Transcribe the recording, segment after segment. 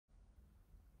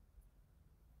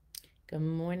Good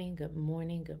morning, good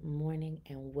morning, good morning,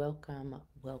 and welcome,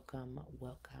 welcome,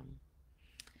 welcome.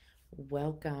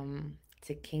 Welcome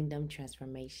to Kingdom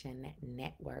Transformation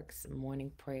Network's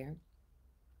morning prayer.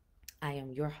 I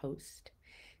am your host,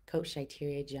 Coach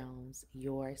Shateria Jones,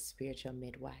 your spiritual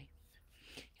midwife,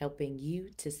 helping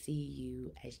you to see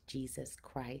you as Jesus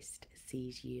Christ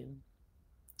sees you.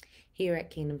 Here at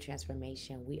Kingdom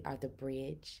Transformation, we are the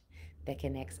bridge that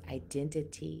connects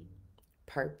identity,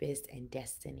 purpose, and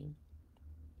destiny.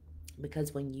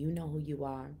 Because when you know who you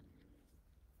are,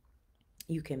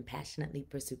 you can passionately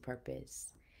pursue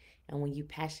purpose. And when you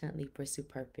passionately pursue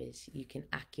purpose, you can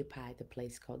occupy the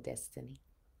place called destiny.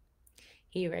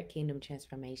 Here at Kingdom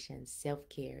Transformation,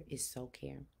 self-care is soul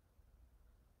care.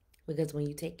 Because when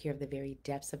you take care of the very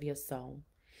depths of your soul,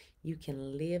 you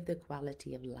can live the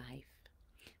quality of life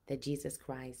that Jesus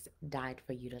Christ died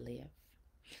for you to live.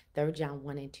 3 John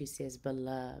 1 and 2 says,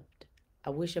 Beloved, I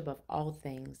wish above all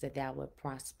things that thou would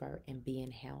prosper and be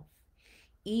in health,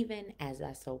 even as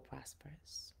thy soul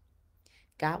prospers.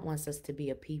 God wants us to be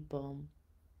a people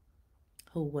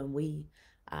who, when we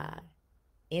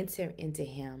enter into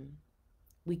Him,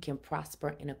 we can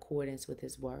prosper in accordance with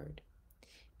His word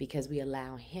because we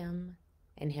allow Him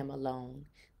and Him alone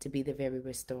to be the very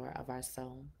restorer of our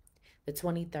soul. The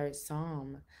 23rd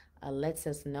Psalm lets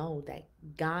us know that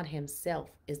God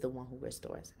Himself is the one who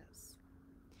restores us.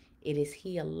 It is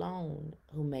He alone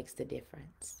who makes the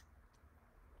difference.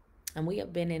 And we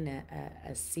have been in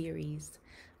a series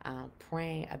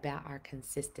praying about our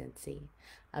consistency,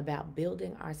 about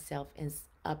building ourselves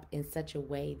up in such a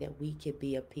way that we could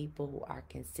be a people who are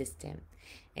consistent.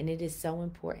 And it is so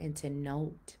important to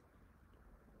note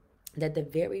that the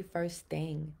very first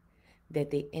thing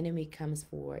that the enemy comes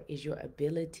for is your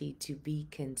ability to be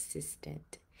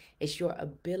consistent. It's your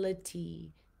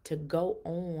ability to go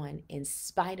on in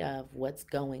spite of what's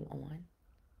going on.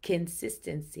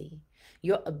 Consistency,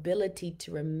 your ability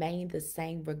to remain the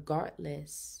same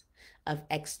regardless of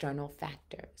external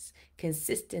factors.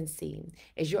 Consistency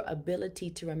is your ability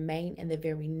to remain in the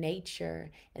very nature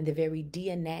and the very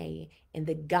DNA and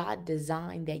the God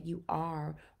design that you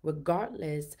are,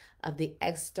 regardless of the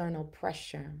external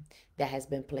pressure that has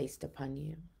been placed upon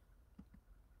you.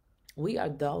 We are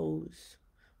those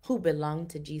who belong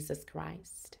to Jesus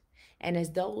Christ. And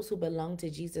as those who belong to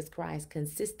Jesus Christ,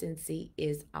 consistency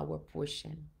is our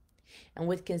portion. And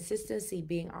with consistency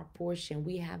being our portion,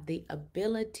 we have the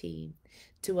ability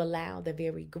to allow the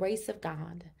very grace of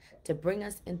God to bring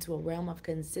us into a realm of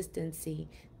consistency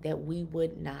that we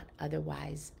would not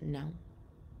otherwise know.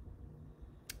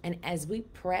 And as we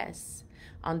press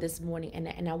on this morning,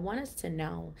 and I want us to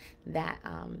know that,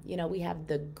 we have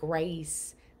the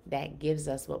grace that gives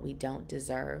us what we don't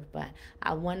deserve. But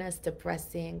I want us to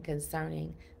press in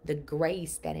concerning the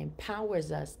grace that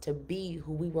empowers us to be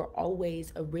who we were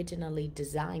always originally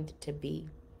designed to be.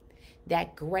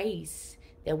 That grace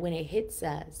that when it hits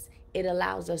us, it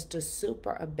allows us to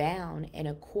superabound in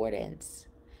accordance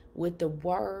with the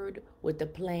word, with the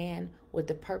plan, with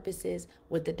the purposes,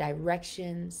 with the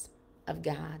directions of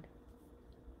God.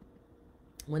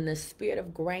 When the Spirit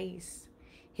of grace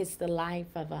hits the life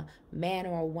of a man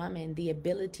or a woman, the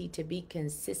ability to be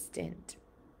consistent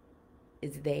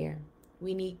is there.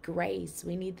 We need grace.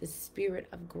 We need the Spirit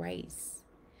of grace.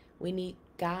 We need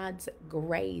God's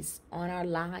grace on our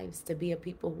lives to be a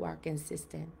people who are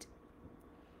consistent.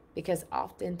 Because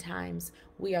oftentimes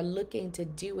we are looking to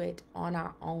do it on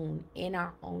our own, in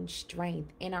our own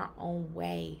strength, in our own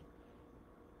way,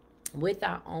 with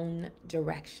our own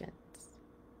directions.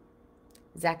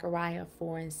 Zechariah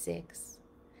 4 and 6.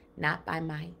 Not by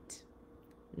might,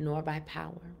 nor by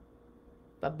power,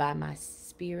 but by my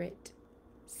Spirit,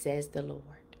 says the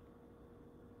Lord.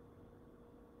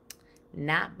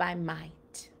 Not by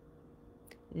might,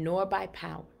 nor by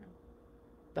power,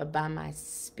 but by my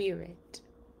Spirit,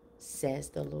 says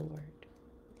the Lord.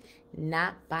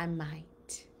 Not by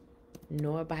might,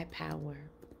 nor by power,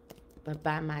 but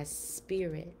by my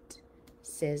Spirit,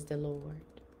 says the Lord.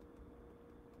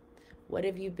 What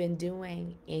have you been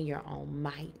doing in your own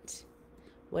might?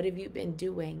 What have you been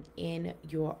doing in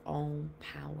your own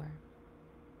power?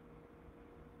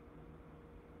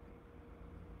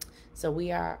 So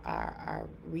we are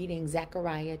reading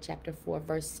Zechariah chapter 4,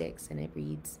 verse 6, and it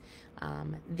reads,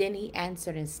 Then he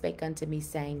answered and spake unto me,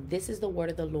 saying, This is the word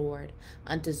of the Lord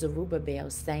unto Zerubbabel,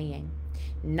 saying,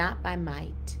 Not by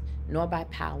might, nor by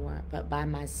power, but by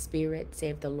my Spirit,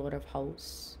 saith the Lord of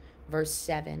hosts. Verse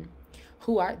 7,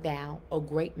 Who art thou, O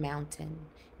great mountain,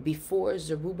 before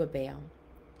Zerubbabel?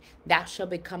 Thou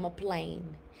shalt become a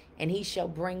plain, and he shall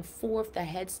bring forth the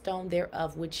headstone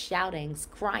thereof with shoutings,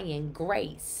 crying,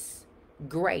 Grace,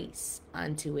 grace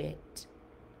unto it.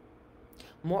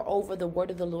 Moreover, the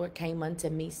word of the Lord came unto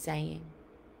me, saying,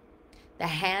 the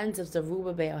hands of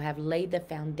Zerubbabel have laid the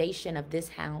foundation of this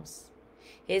house.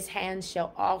 His hands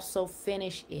shall also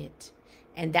finish it,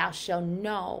 and thou shalt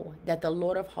know that the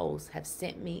Lord of hosts hath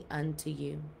sent me unto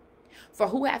you. For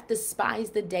who hath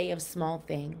despised the day of small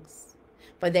things?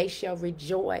 For they shall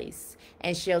rejoice,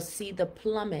 and shall see the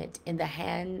plummet in the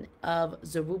hand of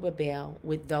Zerubbabel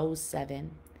with those 7.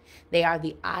 They are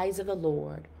the eyes of the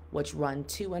Lord, which run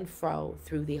to and fro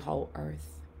through the whole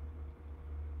earth.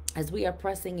 As we are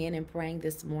pressing in and praying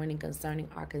this morning concerning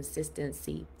our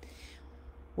consistency,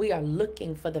 we are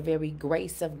looking for the very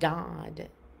grace of God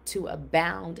to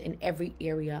abound in every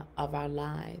area of our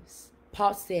lives.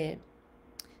 Paul said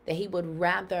that he would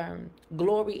rather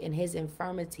glory in his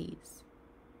infirmities,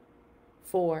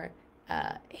 for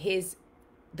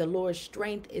the Lord's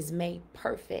strength is made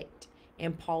perfect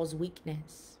in Paul's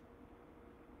weakness.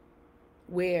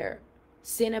 Where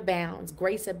sin abounds,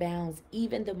 grace abounds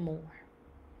even the more.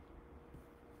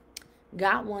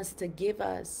 God wants to give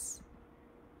us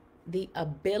the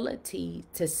ability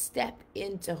to step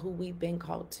into who we've been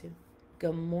called to.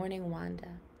 Good morning, Wanda.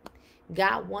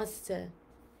 God wants to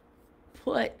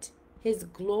put his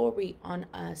glory on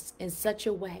us in such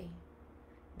a way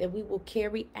that we will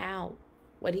carry out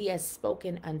what he has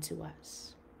spoken unto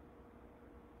us.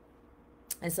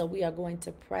 And so we are going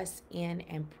to press in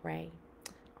and pray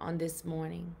on this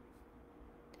morning.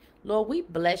 Lord, we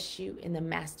bless you in the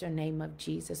master name of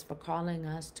Jesus for calling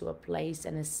us to a place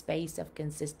and a space of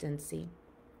consistency.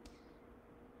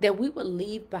 That we will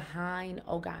leave behind,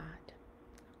 oh God,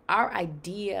 our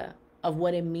idea of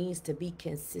what it means to be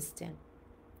consistent.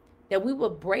 That we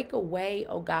will break away,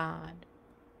 oh God,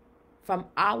 from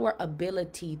our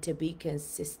ability to be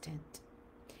consistent.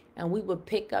 And we will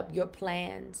pick up your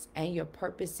plans and your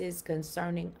purposes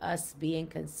concerning us being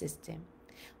consistent.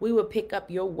 We will pick up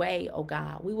your way, oh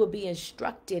God. We will be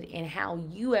instructed in how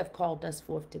you have called us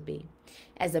forth to be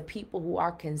as a people who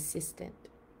are consistent.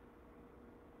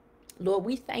 Lord,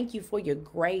 we thank you for your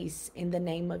grace in the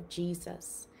name of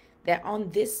Jesus, that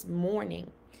on this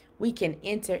morning we can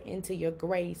enter into your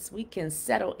grace. We can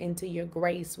settle into your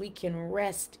grace. We can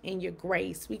rest in your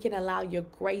grace. We can allow your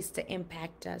grace to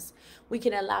impact us. We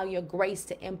can allow your grace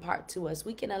to impart to us.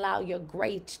 We can allow your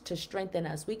grace to strengthen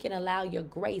us. We can allow your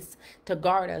grace to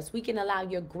guard us. We can allow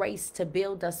your grace to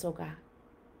build us, oh God.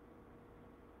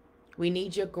 We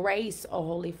need your grace, oh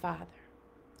Holy Father,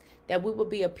 that we will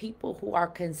be a people who are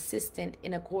consistent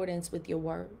in accordance with your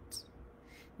words.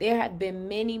 There have been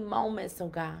many moments, oh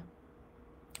God,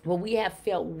 where we have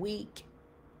felt weak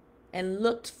and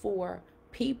looked for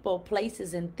people,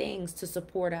 places, and things to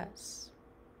support us.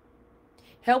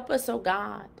 Help us, oh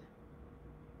God,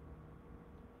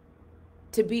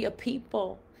 to be a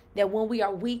people that when we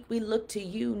are weak, we look to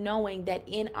you, knowing that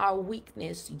in our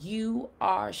weakness, you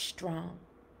are strong.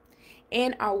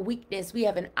 In our weakness, we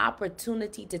have an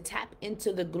opportunity to tap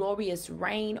into the glorious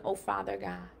reign, oh Father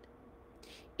God.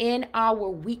 In our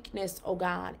weakness, oh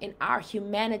God, in our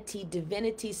humanity,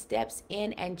 divinity steps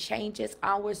in and changes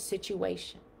our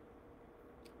situation.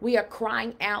 We are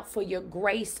crying out for your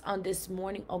grace on this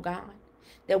morning, oh God,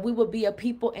 that we will be a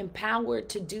people empowered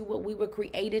to do what we were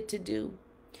created to do.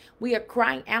 We are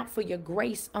crying out for your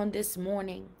grace on this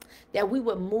morning, that we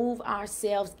would move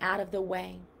ourselves out of the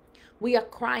way. We are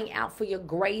crying out for your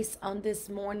grace on this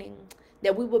morning,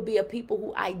 that we will be a people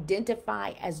who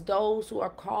identify as those who are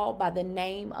called by the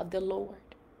name of the Lord.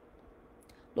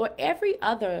 Lord, every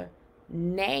other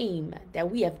name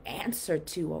that we have answered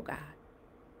to, oh God,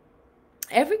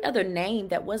 every other name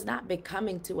that was not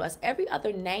becoming to us, every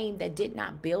other name that did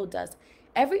not build us,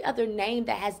 every other name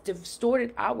that has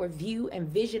distorted our view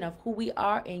and vision of who we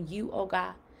are in you, oh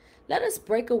God, let us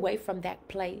break away from that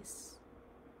place.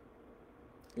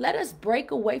 Let us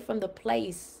break away from the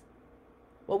place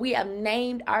where we have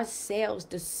named ourselves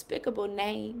despicable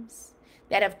names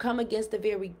that have come against the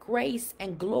very grace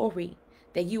and glory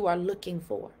that you are looking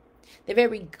for. The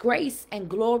very grace and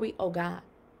glory, oh God,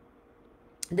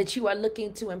 that you are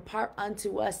looking to impart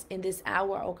unto us in this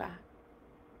hour, oh God.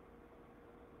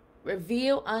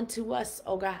 Reveal unto us,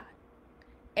 oh God,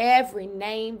 every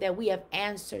name that we have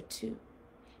answered to,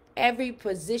 every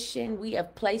position we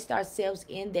have placed ourselves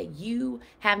in that you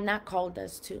have not called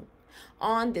us to.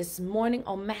 On this morning,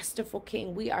 oh Masterful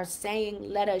King, we are saying,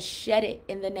 let us shed it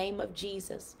in the name of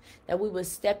Jesus, that we will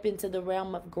step into the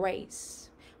realm of grace.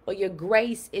 For your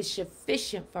grace is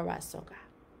sufficient for us, oh God.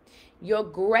 Your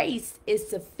grace is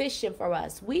sufficient for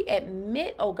us. We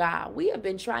admit, oh God, we have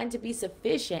been trying to be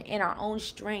sufficient in our own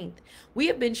strength. We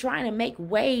have been trying to make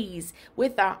ways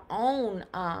with our own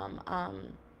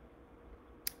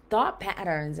thought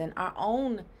patterns and our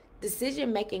own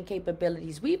decision-making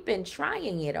capabilities. We've been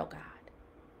trying it, oh God.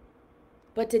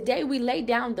 But today we lay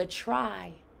down the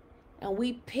try and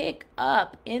we pick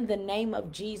up in the name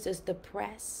of Jesus the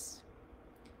press.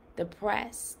 The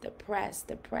press, the press,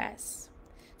 the press.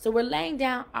 So we're laying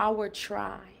down our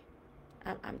try.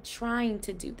 I'm trying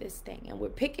to do this thing. And we're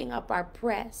picking up our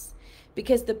press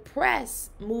because the press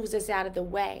moves us out of the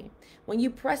way. When you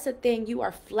press a thing, you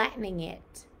are flattening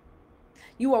it.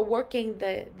 You are working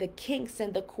the kinks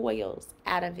and the coils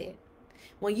out of it.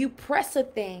 When you press a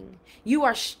thing, you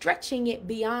are stretching it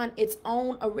beyond its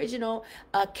own original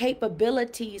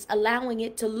capabilities, allowing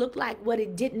it to look like what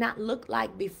it did not look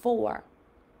like before.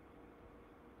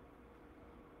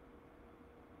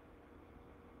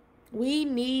 We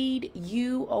need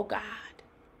you, oh God,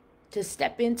 to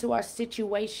step into our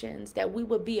situations, that we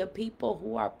would be a people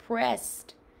who are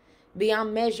pressed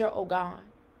beyond measure, oh God.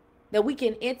 That we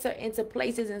can enter into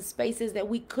places and spaces that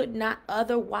we could not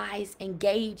otherwise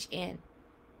engage in.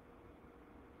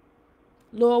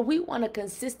 Lord, we want to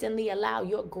consistently allow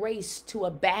your grace to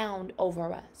abound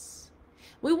over us.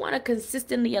 We want to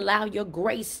consistently allow your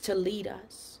grace to lead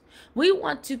us. We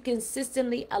want to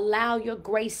consistently allow your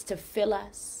grace to fill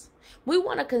us. We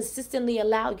want to consistently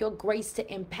allow your grace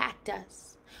to impact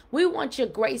us. We want your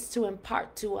grace to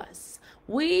impart to us.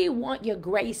 We want your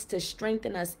grace to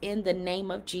strengthen us in the name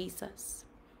of Jesus.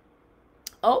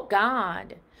 Oh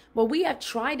God, well, we have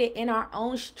tried it in our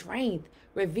own strength.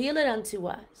 Reveal it unto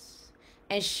us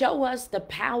and show us the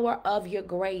power of your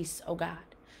grace, oh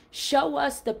God. Show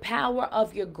us the power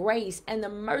of your grace and the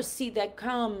mercy that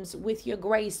comes with your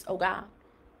grace, oh God.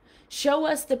 Show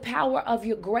us the power of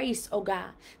your grace, oh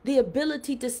God, the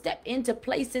ability to step into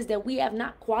places that we have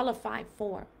not qualified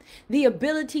for, the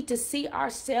ability to see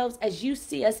ourselves as you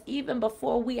see us even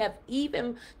before we have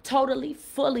even totally,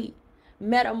 fully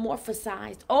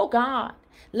metamorphosized. Oh God,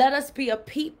 let us be a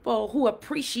people who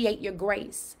appreciate your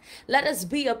grace. Let us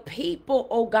be a people,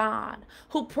 oh God,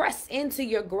 who press into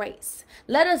your grace.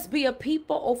 Let us be a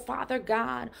people, oh Father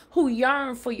God, who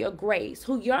yearn for your grace,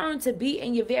 who yearn to be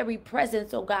in your very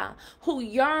presence, oh God, who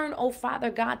yearn, oh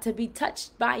Father God, to be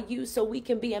touched by you so we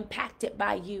can be impacted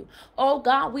by you. Oh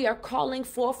God, we are calling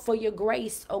forth for your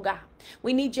grace, oh God.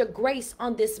 We need your grace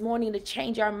on this morning to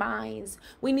change our minds.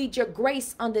 We need your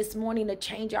grace on this morning to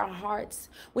change our hearts.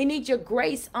 We need your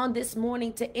grace on this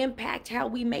morning to impact how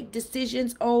we make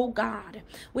decisions, oh God.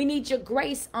 We need your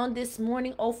grace on this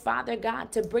morning, oh Father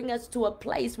God, to bring us to a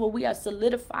place where we are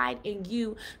solidified in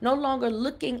you, no longer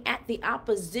looking at the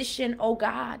opposition, oh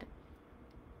God,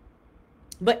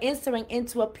 but entering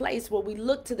into a place where we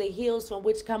look to the hills from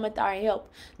which cometh our help,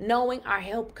 knowing our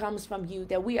help comes from you,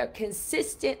 that we are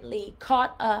consistently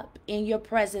caught up in your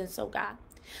presence, oh God,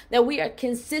 that we are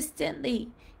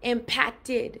consistently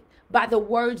impacted by the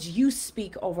words you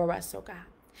speak over us, oh God,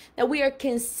 that we are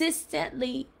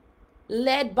consistently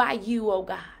led by you, oh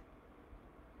God.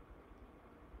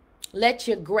 Let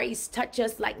your grace touch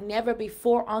us like never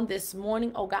before on this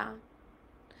morning, oh God.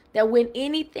 That when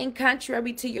anything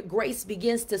contrary to your grace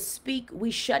begins to speak,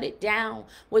 we shut it down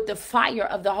with the fire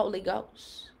of the Holy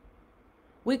Ghost.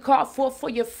 We call forth for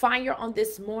your fire on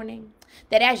this morning,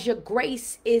 that as your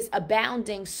grace is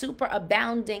abounding, super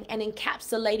abounding, and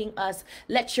encapsulating us,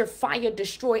 let your fire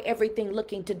destroy everything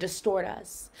looking to distort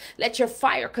us. Let your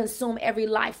fire consume every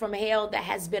life from hell that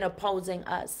has been opposing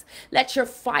us. Let your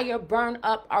fire burn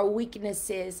up our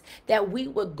weaknesses, that we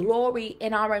would glory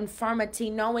in our infirmity,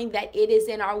 knowing that it is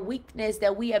in our weakness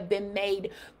that we have been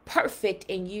made perfect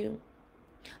in you.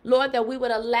 Lord, that we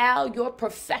would allow your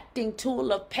perfecting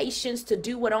tool of patience to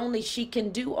do what only she can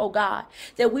do, oh God.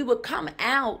 That we would come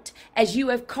out as you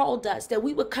have called us. That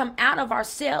we would come out of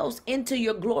ourselves into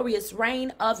your glorious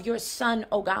reign of your Son,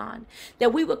 oh God.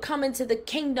 That we would come into the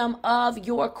kingdom of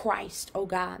your Christ, oh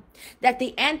God. That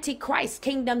the Antichrist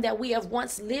kingdom that we have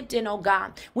once lived in, oh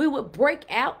God, we would break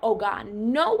out, oh God,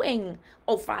 knowing,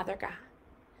 oh Father God,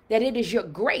 that it is your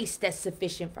grace that's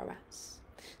sufficient for us.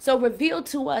 So reveal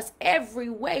to us every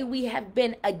way we have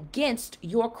been against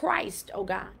your Christ, oh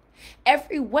God.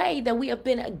 Every way that we have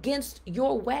been against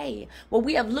your way, where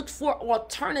we have looked for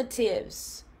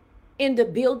alternatives in the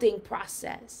building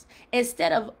process,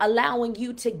 instead of allowing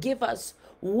you to give us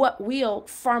what will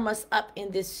firm us up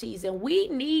in this season. We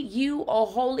need you, oh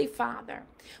Holy Father.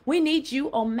 We need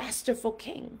you, oh Masterful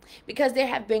King, because there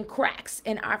have been cracks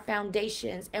in our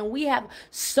foundations and we have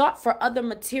sought for other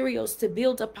materials to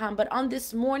build upon. But on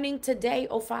this morning today,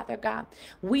 oh Father God,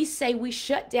 we say we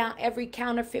shut down every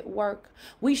counterfeit work.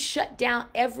 We shut down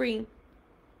every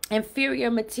inferior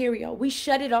material. We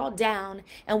shut it all down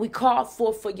and we call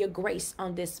forth for your grace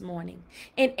on this morning.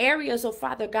 In areas, oh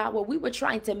Father God, where we were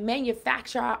trying to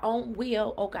manufacture our own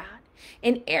will, oh God.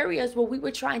 In areas where we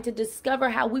were trying to discover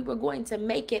how we were going to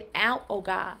make it out, oh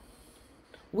God.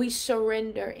 We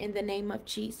surrender in the name of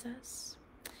Jesus.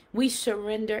 We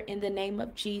surrender in the name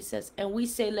of Jesus. And we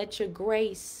say, let your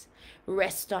grace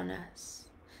rest on us.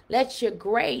 Let your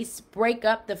grace break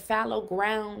up the fallow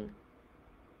ground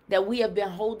that we have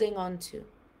been holding on to.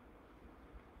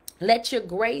 Let your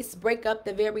grace break up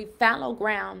the very fallow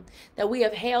ground that we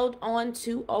have held on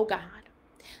to, oh God.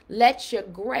 Let your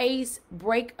grace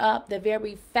break up the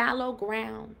very fallow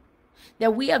ground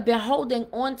that we have been holding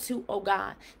on to, oh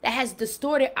God, that has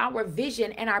distorted our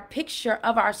vision and our picture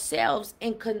of ourselves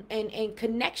in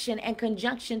connection and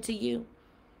conjunction to you.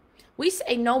 We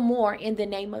say no more in the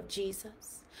name of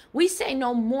Jesus. We say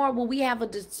no more when we have a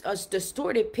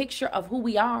distorted picture of who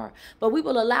we are, but we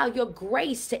will allow your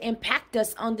grace to impact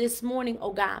us on this morning,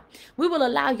 oh God. We will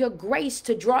allow your grace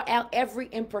to draw out every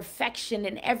imperfection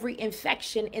and every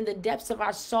infection in the depths of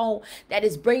our soul that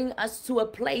is bringing us to a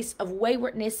place of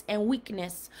waywardness and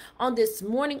weakness. On this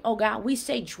morning, oh God, we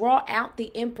say draw out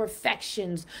the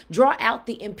imperfections, draw out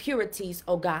the impurities,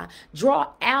 oh God.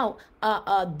 Draw out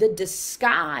the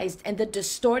disguised and the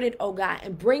distorted, oh God,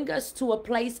 and bring us to a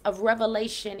place of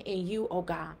revelation in you, oh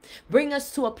God. Bring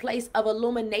us to a place of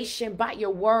illumination by your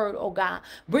word, oh God.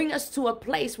 Bring us to a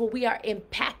place where we are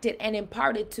impacted and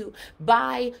imparted to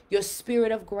by your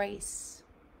spirit of grace.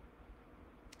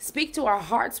 Speak to our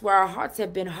hearts where our hearts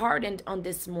have been hardened on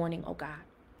this morning, oh God,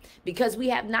 because we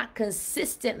have not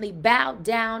consistently bowed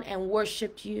down and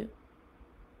worshiped you.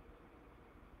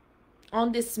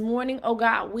 On this morning, oh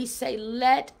God, we say,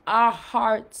 let our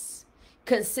hearts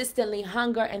consistently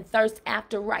hunger and thirst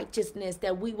after righteousness,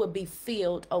 that we will be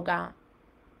filled, oh God.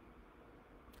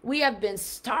 We have been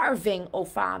starving, oh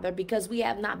Father, because we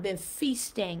have not been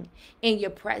feasting in your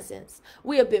presence.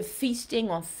 We have been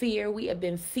feasting on fear. We have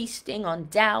been feasting on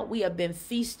doubt. We have been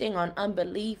feasting on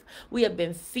unbelief. We have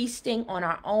been feasting on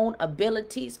our own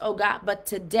abilities, oh God. But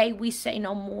today we say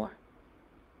no more.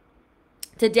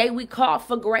 Today we call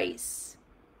for grace.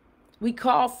 We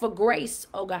call for grace,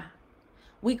 oh God.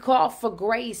 We call for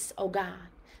grace, oh God.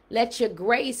 Let your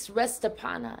grace rest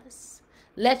upon us.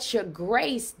 Let your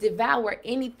grace devour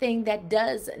anything that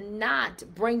does not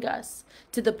bring us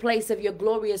to the place of your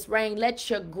glorious reign. Let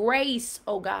your grace,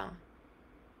 oh God,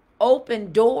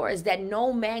 open doors that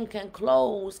no man can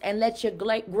close, and let your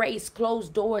grace close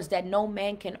doors that no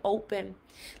man can open.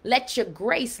 Let your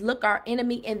grace look our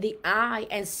enemy in the eye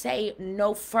and say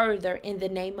no further in the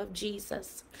name of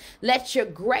Jesus. Let your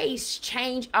grace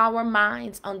change our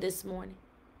minds on this morning.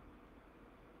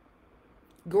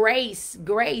 Grace,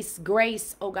 grace,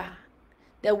 grace, oh God,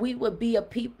 that we would be a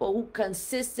people who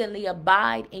consistently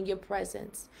abide in your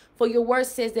presence. For your word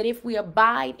says that if we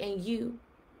abide in you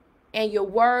and your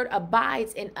word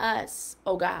abides in us,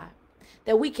 oh God,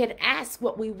 that we can ask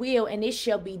what we will and it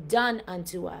shall be done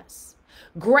unto us.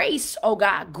 Grace, oh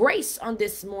God, grace on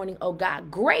this morning, oh God,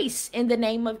 grace in the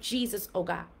name of Jesus, oh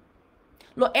God.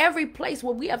 Lord, every place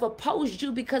where we have opposed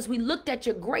you because we looked at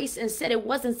your grace and said it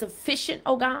wasn't sufficient,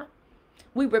 oh God,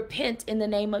 we repent in the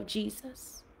name of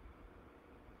Jesus.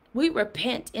 We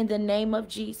repent in the name of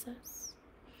Jesus.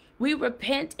 We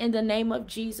repent in the name of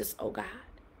Jesus, oh God.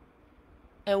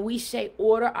 And we say,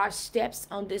 order our steps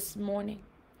on this morning.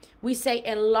 We say,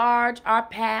 enlarge our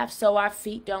path so our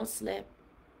feet don't slip.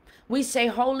 We say,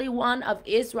 Holy One of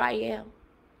Israel,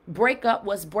 break up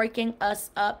what's breaking us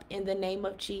up in the name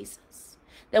of Jesus.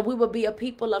 That we will be a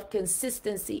people of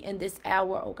consistency in this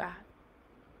hour, oh God.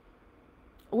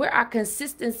 Where our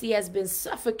consistency has been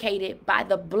suffocated by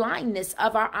the blindness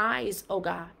of our eyes, oh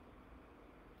God.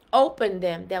 Open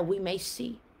them that we may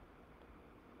see.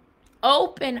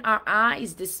 Open our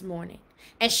eyes this morning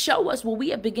and show us where we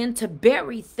have begun to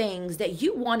bury things that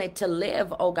you wanted to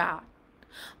live, oh God.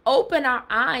 Open our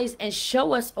eyes and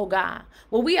show us, oh God,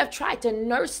 where we have tried to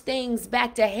nurse things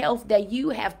back to health that you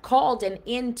have called an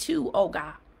end to, oh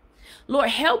God. Lord,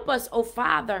 help us, oh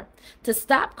Father, to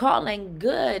stop calling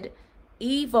good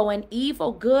evil and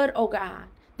evil good, oh God,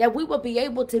 that we will be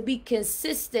able to be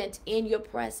consistent in your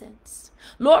presence.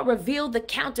 Lord, reveal the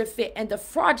counterfeit and the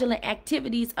fraudulent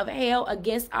activities of hell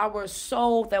against our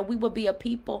soul, that we will be a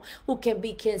people who can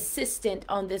be consistent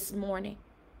on this morning.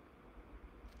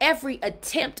 Every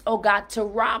attempt, oh God, to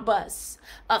rob us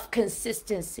of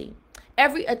consistency,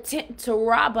 Every attempt to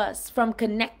rob us from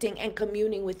connecting and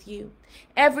communing with you.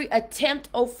 Every attempt,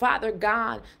 oh Father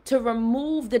God, to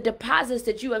remove the deposits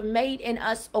that you have made in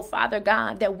us, oh Father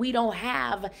God, that we don't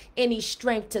have any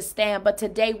strength to stand. But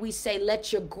today we say,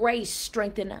 let your grace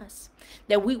strengthen us,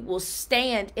 that we will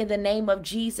stand in the name of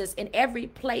Jesus in every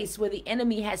place where the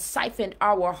enemy has siphoned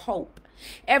our hope.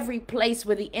 Every place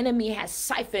where the enemy has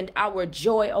siphoned our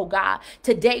joy, oh God.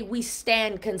 Today we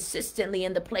stand consistently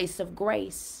in the place of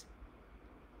grace.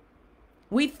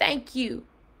 We thank you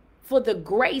for the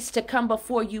grace to come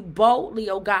before you boldly,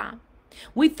 oh God.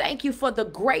 We thank you for the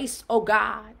grace, oh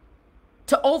God,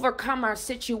 to overcome our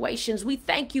situations. We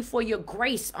thank you for your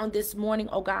grace on this morning,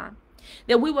 oh God,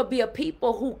 that we will be a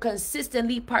people who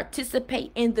consistently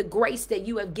participate in the grace that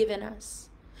you have given us.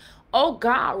 Oh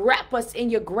God, wrap us in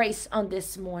your grace on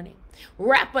this morning.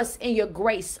 Wrap us in your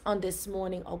grace on this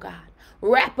morning, oh God.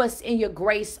 Wrap us in your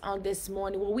grace on this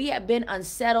morning. Where we have been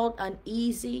unsettled,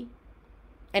 uneasy,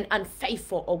 and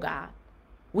unfaithful, oh God,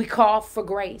 we call for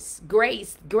grace.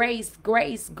 Grace, grace,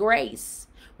 grace, grace.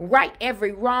 Right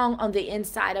every wrong on the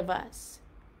inside of us.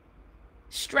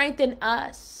 Strengthen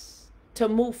us to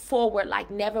move forward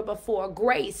like never before.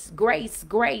 Grace, grace,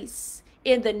 grace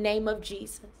in the name of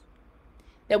Jesus.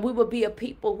 That we will be a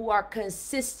people who are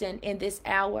consistent in this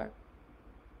hour.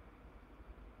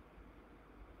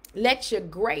 Let your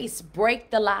grace break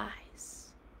the lies.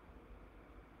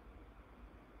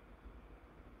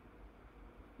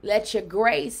 Let your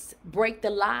grace break the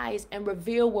lies and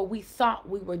reveal where we thought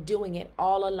we were doing it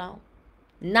all alone.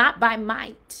 Not by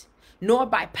might, nor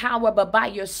by power, but by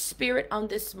your spirit on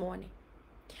this morning.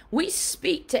 We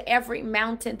speak to every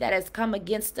mountain that has come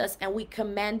against us, and we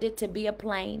command it to be a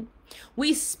plain.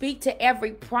 We speak to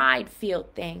every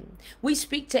pride-filled thing. We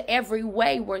speak to every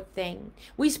wayward thing.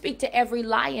 We speak to every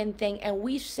lying thing, and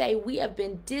we say we have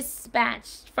been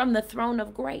dispatched from the throne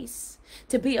of grace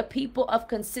to be a people of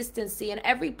consistency. In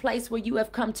every place where you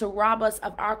have come to rob us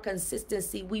of our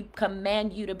consistency, we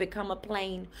command you to become a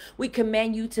plain. We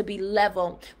command you to be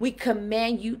level. We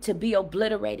command you to be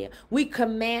obliterated. We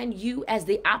command you as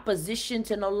the opposition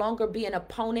to no longer be an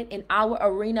opponent in our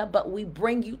arena, but we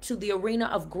bring you to the arena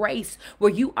of grace,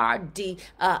 where you are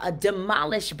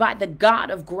demolished by the God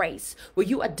of grace, where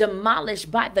you are demolished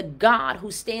by the God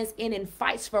who stands in and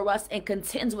fights for us and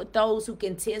contends with those who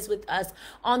contends with us.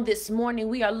 On this morning,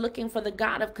 we are looking for the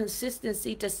God of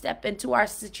consistency to step into our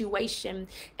situation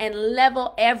and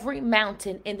level every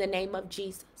mountain in the name of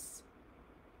Jesus.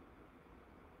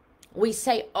 We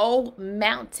say, oh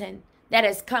mountain that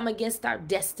has come against our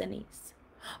destinies.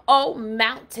 Oh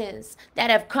mountains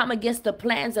that have come against the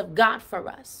plans of God for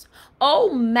us.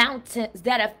 Oh mountains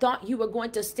that have thought you were going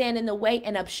to stand in the way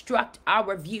and obstruct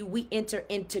our view. We enter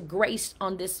into grace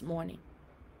on this morning.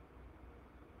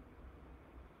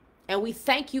 And we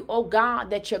thank you, oh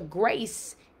God, that your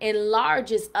grace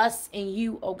enlarges us in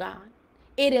you, oh God.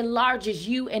 It enlarges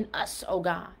you and us, oh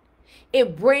God.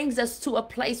 It brings us to a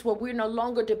place where we're no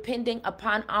longer depending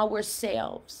upon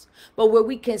ourselves, but where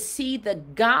we can see the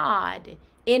God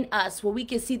in us, where we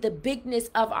can see the bigness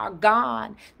of our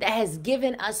God that has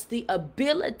given us the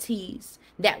abilities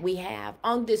that we have.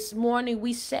 On this morning,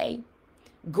 we say,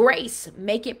 grace,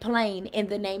 make it plain in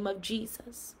the name of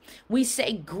Jesus. We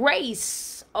say,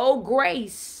 grace, oh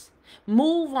grace,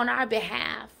 move on our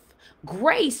behalf.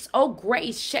 Grace, oh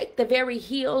grace, shake the very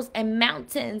hills and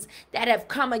mountains that have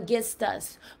come against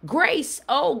us. Grace,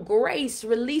 oh grace,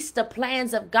 release the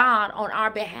plans of God on our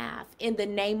behalf in the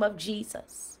name of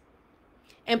Jesus.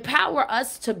 Empower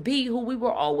us to be who we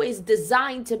were always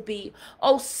designed to be.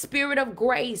 Oh Spirit of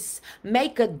grace,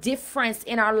 make a difference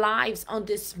in our lives on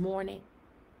this morning.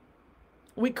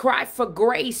 We cry for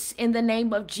grace in the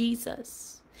name of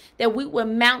Jesus, that we will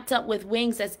mount up with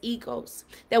wings as eagles,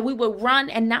 that we will run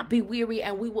and not be weary,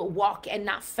 and we will walk and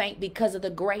not faint because of the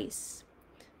grace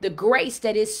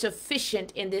that is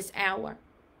sufficient in this hour.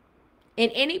 In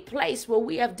any place where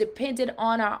we have depended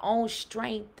on our own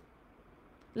strength,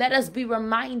 let us be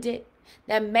reminded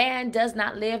that man does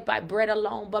not live by bread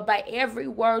alone, but by every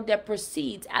word that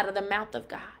proceeds out of the mouth of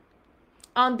God.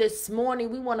 On this morning,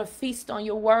 we want to feast on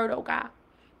your word, oh God.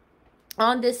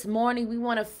 On this morning, we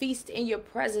want to feast in your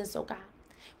presence, oh God.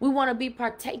 We want to be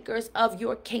partakers of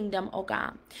your kingdom, oh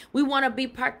God. We want to be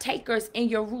partakers in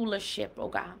your rulership, oh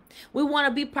God. We want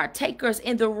to be partakers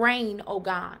in the reign, oh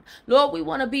God. Lord, we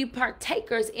want to be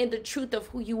partakers in the truth of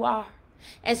who you are.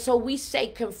 And so we say,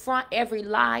 confront every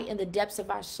lie in the depths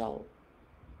of our soul.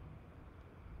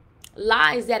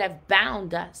 Lies that have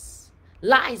bound us.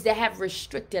 Lies that have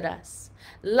restricted us.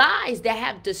 Lies that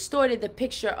have distorted the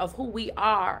picture of who we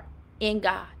are in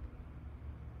God.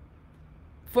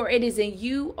 For it is in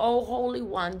you, O Holy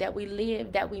One, that we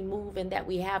live, that we move, and that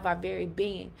we have our very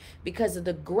being, because of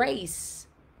the grace.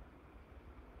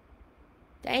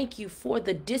 Thank you for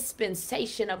the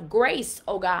dispensation of grace,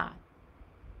 oh God.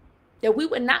 That we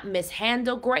would not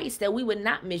mishandle grace, that we would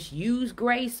not misuse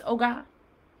grace, oh God.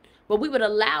 But we would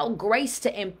allow grace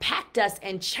to impact us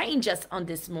and change us on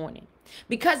this morning.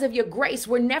 Because of your grace,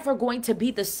 we're never going to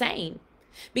be the same.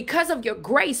 Because of your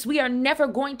grace, we are never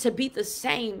going to be the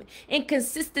same.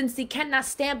 Inconsistency cannot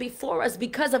stand before us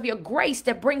because of your grace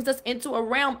that brings us into a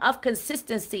realm of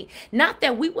consistency. Not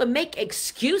that we would make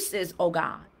excuses, oh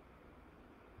God,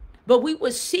 but we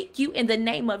will seek you in the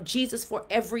name of Jesus for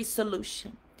every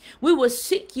solution. We will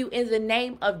seek you in the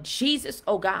name of Jesus,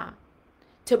 oh God,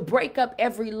 to break up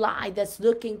every lie that's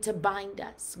looking to bind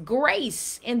us.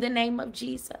 Grace in the name of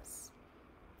Jesus.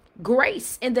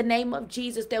 Grace in the name of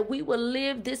Jesus, that we will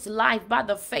live this life by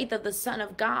the faith of the Son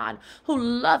of God who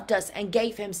loved us and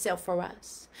gave himself for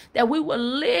us. That we will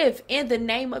live in the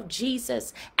name of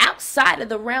Jesus outside of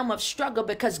the realm of struggle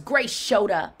because grace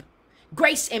showed up.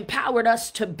 Grace empowered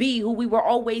us to be who we were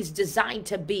always designed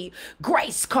to be.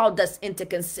 Grace called us into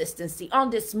consistency.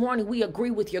 On this morning, we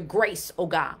agree with your grace, oh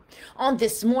God. On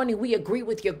this morning, we agree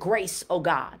with your grace, oh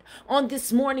God. On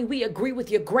this morning, we agree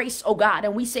with your grace, oh God.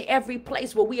 And we say every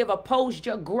place where we have opposed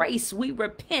your grace, we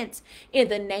repent in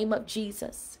the name of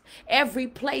Jesus. Every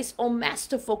place, oh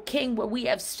masterful King, where we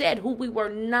have said who we were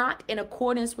not in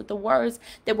accordance with the words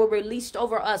that were released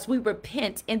over us, we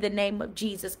repent in the name of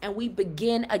Jesus, and we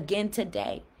begin again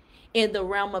today in the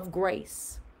realm of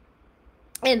grace,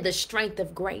 in the strength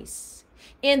of grace,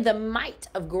 in the might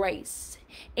of grace,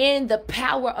 in the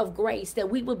power of grace, that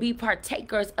we will be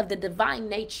partakers of the divine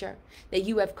nature that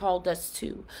you have called us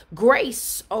to.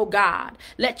 Grace, oh God,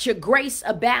 let your grace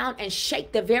abound and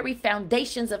shake the very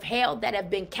foundations of hell that have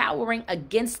been cowering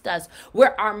against us,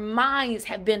 where our minds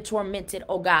have been tormented,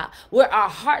 oh God, where our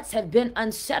hearts have been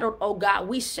unsettled, oh God.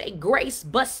 We say grace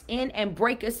bust in and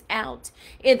break us out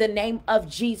in the name of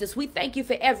Jesus. We thank you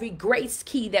for every grace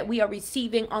key that we are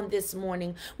receiving on this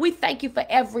morning. We thank you for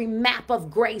every map of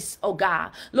grace, oh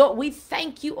God. Lord, we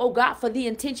thank you, oh God, for the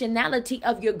intentionality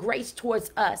of your grace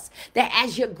towards us. That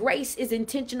as your grace is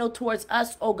intentional towards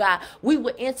us, oh God, we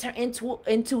will enter into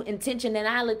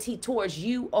intentionality towards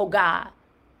you, oh God.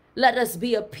 Let us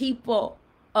be a people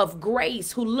of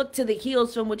grace who look to the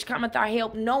hills from which cometh our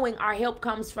help, knowing our help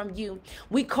comes from you.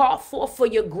 We call forth for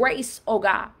your grace, oh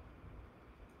God.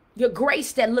 Your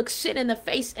grace that looks sin in the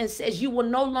face and says, you will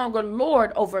no longer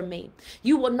lord over me.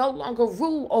 You will no longer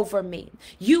rule over me.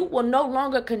 You will no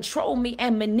longer control me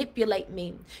and manipulate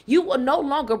me. You will no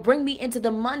longer bring me into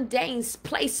the mundane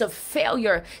place of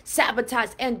failure,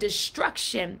 sabotage, and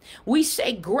destruction. We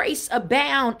say grace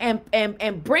abound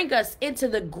and bring us into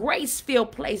the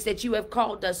grace-filled place that you have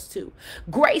called us to.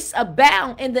 Grace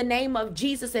abound in the name of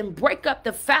Jesus and break up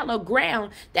the fallow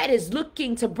ground that is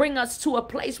looking to bring us to a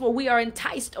place where we are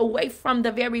enticed away from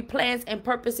the very plans and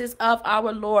purposes of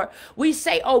our Lord. We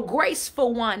say, oh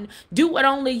graceful one, do what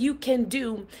only you can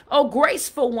do. Oh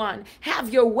graceful one,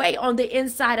 have your way on the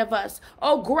inside of us.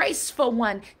 Oh graceful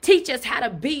one, teach us how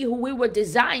to be who we were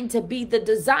designed to be, the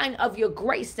design of your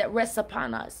grace that rests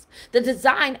upon us, the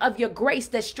design of your grace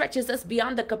that stretches us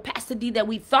beyond the capacity that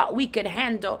we thought we could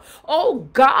handle. Oh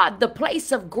God, the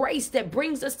place of grace that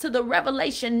brings us to the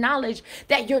revelation knowledge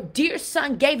that your dear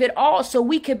son gave it all so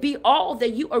we could be all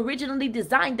that you originally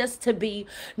designed us to be,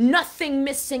 nothing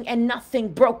missing and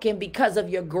nothing broken because of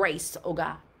your grace, oh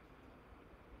God.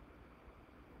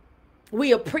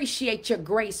 We appreciate your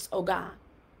grace, oh God.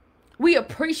 We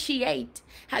appreciate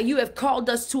how you have called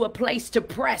us to a place to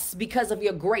press because of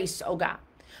your grace, oh God.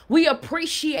 We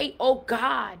appreciate, oh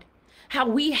God, how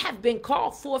we have been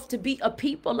called forth to be a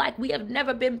people like we have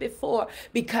never been before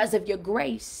because of your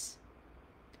grace.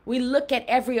 We look at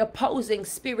every opposing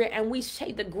spirit and we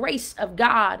say the grace of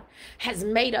God has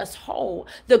made us whole.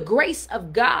 The grace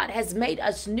of God has made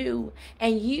us new,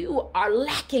 and you are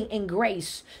lacking in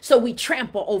grace. So we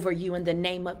trample over you in the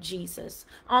name of Jesus.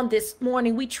 On this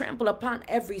morning, we trample upon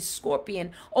every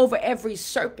scorpion, over every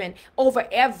serpent, over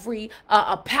every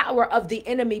power of the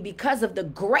enemy because of the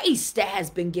grace that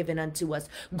has been given unto us.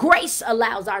 Grace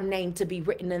allows our name to be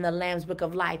written in the Lamb's Book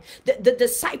of Life. The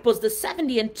disciples, the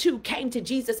 72, came to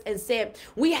Jesus and said,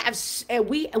 we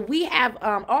have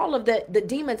all of the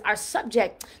demons are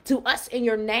subject to us in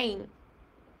your name.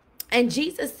 And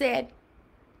Jesus said,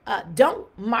 don't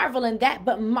marvel in that,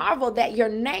 but marvel that your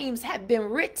names have been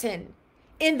written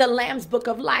in the Lamb's Book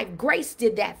of Life. Grace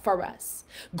did that for us.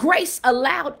 Grace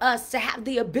allowed us to have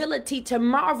the ability to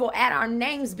marvel at our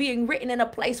names being written in a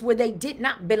place where they did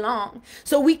not belong.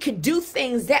 So we could do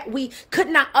things that we could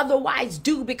not otherwise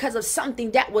do because of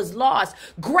something that was lost.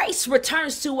 Grace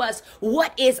returns to us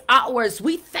what is ours.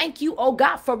 We thank you, oh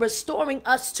God, for restoring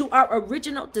us to our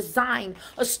original design,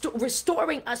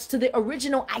 restoring us to the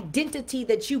original identity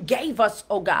that you gave us,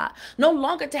 oh God. No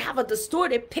longer to have a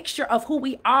distorted picture of who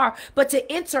we are, but to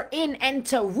enter in and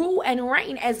to rule and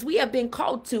reign as we have been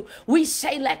called to. We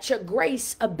say, let your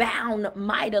grace abound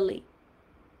mightily.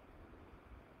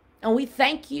 And we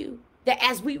thank you that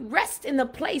as we rest in the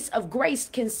place of grace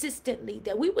consistently,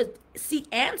 that we would see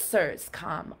answers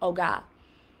come, oh God.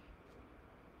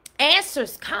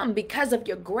 Answers come because of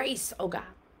your grace, oh God.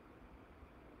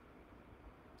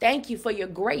 Thank you for your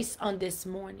grace on this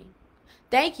morning.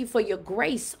 Thank you for your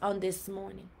grace on this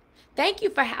morning. Thank you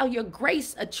for how your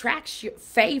grace attracts your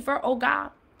favor, oh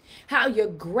God. How your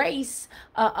grace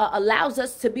allows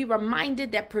us to be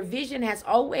reminded that provision has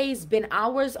always been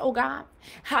ours, oh God.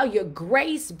 How your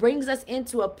grace brings us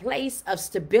into a place of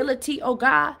stability, oh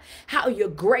God. How your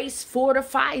grace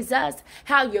fortifies us.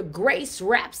 How your grace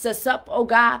wraps us up, oh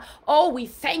God. Oh, we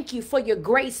thank you for your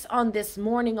grace on this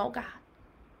morning, oh God.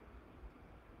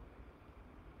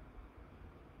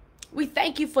 We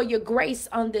thank you for your grace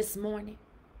on this morning.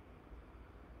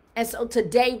 And so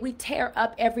today we tear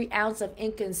up every ounce of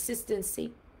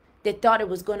inconsistency that thought it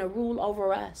was going to rule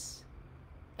over us.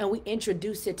 And we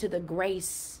introduce it to the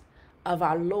grace of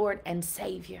our Lord and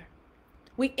Savior.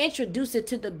 We introduce it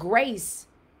to the grace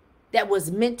that was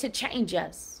meant to change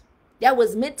us, that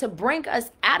was meant to bring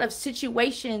us out of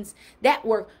situations that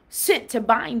were sent to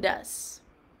bind us.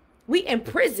 We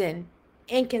imprison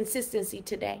inconsistency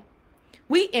today.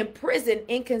 We imprison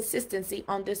inconsistency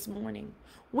on this morning.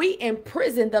 We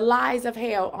imprison the lies of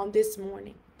hell on this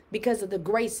morning because of the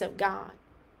grace of God.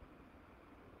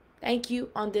 Thank you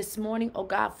on this morning, oh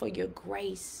God, for your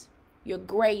grace, your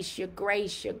grace, your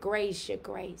grace, your grace, your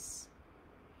grace.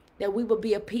 That we will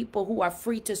be a people who are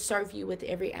free to serve you with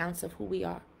every ounce of who we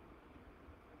are.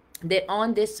 That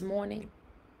on this morning,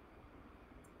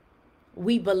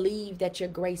 we believe that your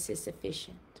grace is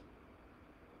sufficient.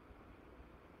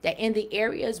 That in the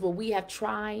areas where we have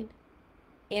tried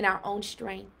in our own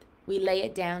strength, we lay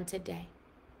it down today.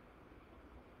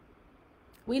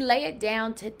 We lay it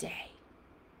down today.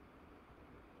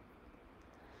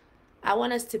 I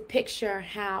want us to picture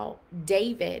how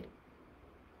David,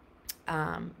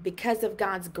 because of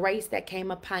God's grace that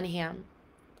came upon him,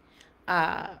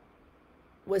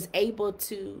 was able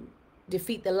to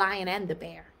defeat the lion and the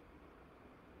bear.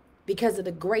 Because of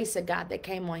the grace of God that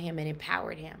came on him and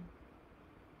empowered him.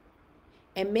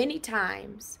 And many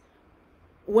times,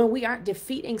 when we aren't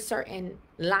defeating certain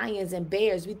lions and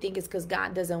bears, we think it's because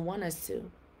God doesn't want us to.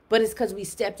 But it's because we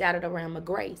stepped out of the realm of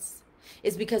grace.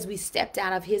 It's because we stepped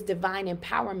out of his divine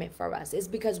empowerment for us. It's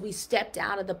because we stepped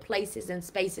out of the places and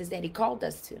spaces that he called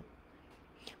us to.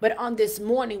 But on this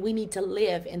morning, we need to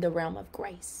live in the realm of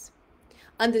grace.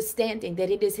 Understanding that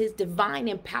it is his divine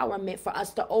empowerment for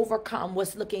us to overcome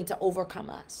what's looking to overcome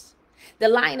us. The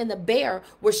lion and the bear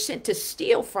were sent to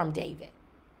steal from David.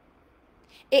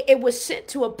 It was sent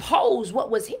to oppose what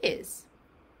was his.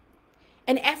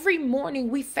 And every morning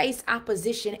we face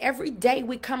opposition. Every day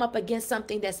we come up against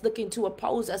something that's looking to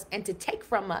oppose us and to take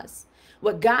from us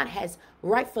what God has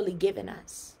rightfully given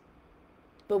us.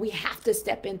 But we have to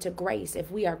step into grace if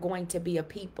we are going to be a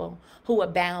people who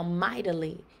abound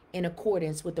mightily in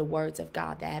accordance with the words of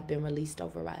God that have been released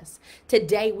over us.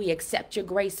 Today we accept your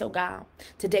grace, oh God.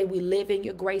 Today we live in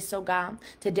your grace, oh God.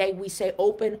 Today we say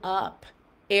open up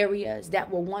areas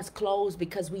that were once closed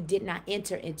because we did not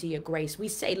enter into your grace. We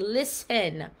say,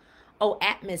 listen, oh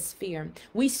atmosphere.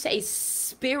 We say,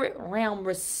 spirit realm,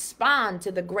 respond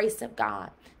to the grace of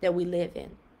God that we live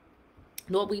in.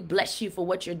 Lord, we bless you for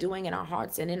what you're doing in our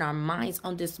hearts and in our minds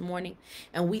on this morning.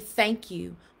 And we thank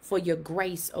you for your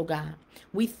grace, oh God.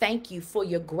 We thank you for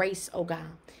your grace, oh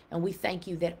God. And we thank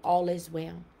you that all is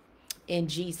well. In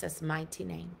Jesus' mighty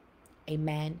name,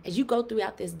 amen. As you go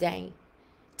throughout this day,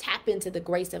 tap into the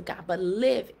grace of God, but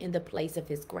live in the place of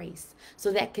his grace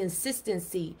so that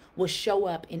consistency will show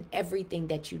up in everything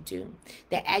that you do.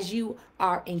 That as you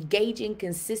are engaging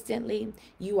consistently,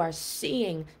 you are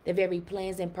seeing the very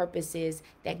plans and purposes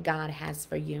that God has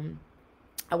for you.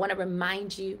 I want to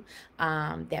remind you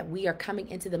that we are coming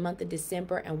into the month of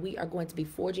December, and we are going to be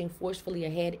forging forcefully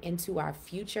ahead into our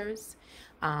futures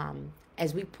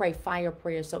as we pray fire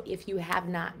prayers. So if you have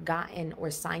not gotten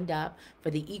or signed up for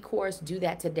the e-course, do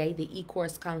that today. The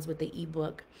e-course comes with the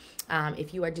ebook.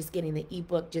 If you are just getting the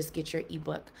ebook, just get your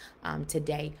ebook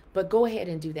today. But go ahead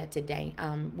and do that today.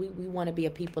 We want to be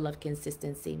a people of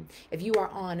consistency. If you are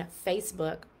on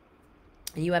Facebook,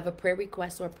 and you have a prayer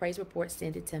request or a praise report,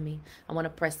 send it to me. I want to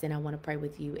press in. I want to pray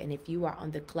with you. And if you are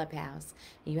on the Clubhouse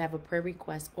and you have a prayer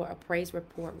request or a praise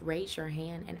report, raise your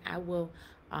hand and I will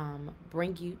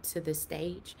bring you to the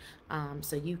stage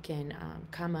so you can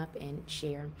come up and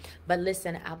share. But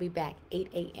listen, I'll be back 8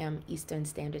 a.m. Eastern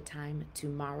Standard Time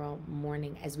tomorrow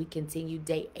morning as we continue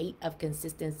day 8 of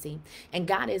consistency. And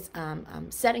God is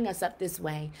setting us up this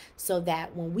way so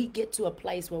that when we get to a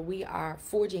place where we are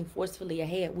forging forcefully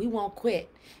ahead, we won't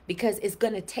quit, because it's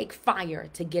going to take fire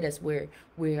to get us where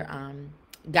we're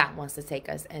God wants to take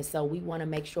us. And so we want to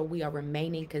make sure we are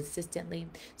remaining consistently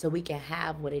so we can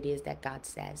have what it is that God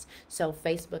says. So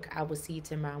Facebook, I will see you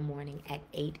tomorrow morning at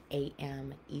 8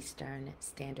 a.m. Eastern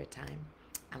Standard Time.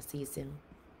 I'll see you soon.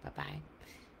 Bye-bye.